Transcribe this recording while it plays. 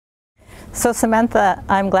So Samantha,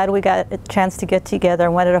 I'm glad we got a chance to get together. I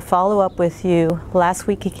wanted to follow up with you. Last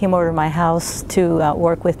week he came over to my house to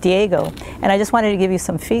work with Diego, and I just wanted to give you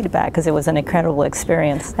some feedback because it was an incredible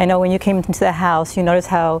experience. I know when you came into the house, you notice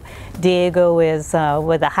how Diego is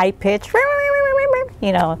with a high pitch,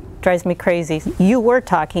 you know, drives me crazy. You were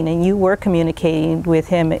talking and you were communicating with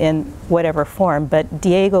him in whatever form, but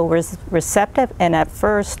Diego was receptive, and at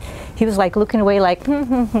first he was like looking away like,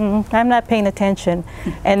 I'm not paying attention.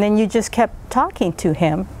 And then you just kept talking to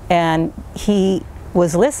him and he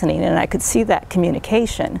was listening, and I could see that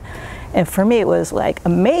communication. And for me it was like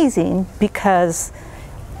amazing because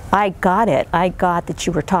I got it. I got that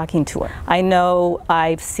you were talking to her. I know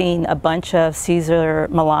I've seen a bunch of Cesar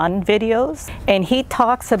Millan videos, and he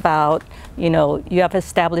talks about, you know, you have to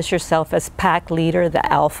establish yourself as pack leader, the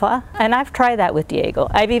alpha, and I've tried that with Diego.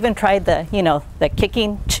 I've even tried the, you know, the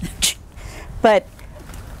kicking, but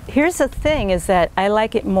here's the thing is that I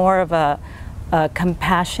like it more of a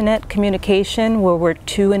compassionate communication where we're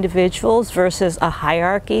two individuals versus a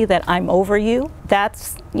hierarchy that I'm over you.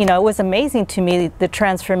 That's, you know, it was amazing to me, the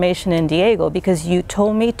transformation in Diego, because you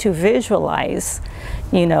told me to visualize,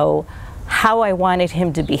 you know, how I wanted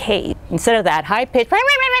him to behave. Instead of that high pitch,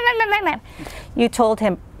 you told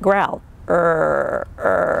him growl.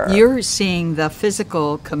 You're seeing the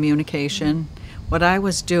physical communication. What I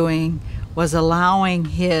was doing was allowing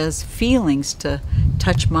his feelings to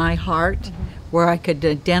touch my heart, where I could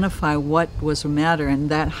identify what was the matter. And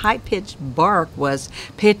that high-pitched bark was,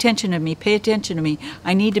 pay attention to me, pay attention to me.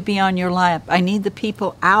 I need to be on your lap. I need the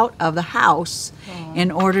people out of the house in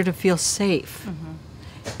order to feel safe.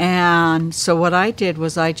 And so what I did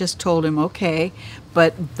was I just told him, okay,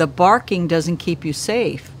 but the barking doesn't keep you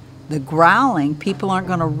safe. The growling, people aren't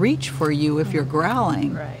going to reach for you if you're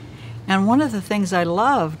growling. Right. And one of the things I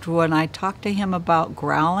loved when I talked to him about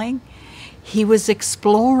growling, he was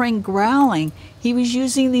exploring growling. He was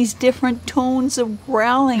using these different tones of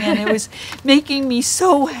growling, and it was making me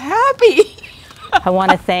so happy. I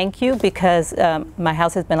want to thank you because my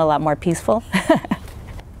house has been a lot more peaceful.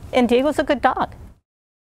 And Diego's a good dog.